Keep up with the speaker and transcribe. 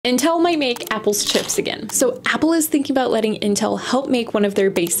Intel might make Apple's chips again. So Apple is thinking about letting Intel help make one of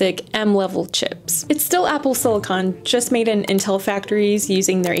their basic M-level chips. It's still Apple silicon, just made in Intel factories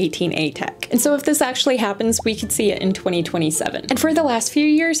using their 18A tech. And so if this actually happens, we could see it in 2027. And for the last few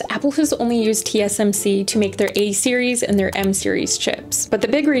years, Apple has only used TSMC to make their A series and their M series chips. But the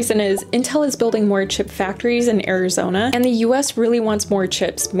big reason is Intel is building more chip factories in Arizona, and the US really wants more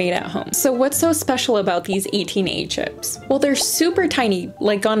chips made at home. So what's so special about these 18A chips? Well, they're super tiny,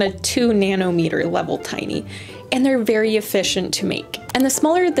 like on a 2 nanometer level tiny, and they're very efficient to make. And the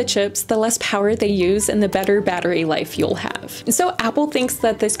smaller the chips, the less power they use and the better battery life you'll have. And so Apple thinks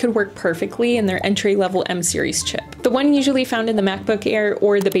that this could work perfectly in their entry-level M series chip, the one usually found in the MacBook Air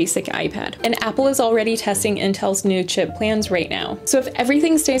or the basic iPad. And Apple is already testing Intel's new chip plans right now. So if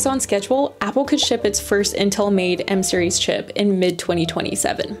everything stays on schedule, Apple could ship its first Intel-made M series chip in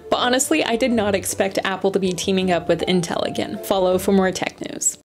mid-2027. But honestly, I did not expect Apple to be teaming up with Intel again. Follow for more tech news.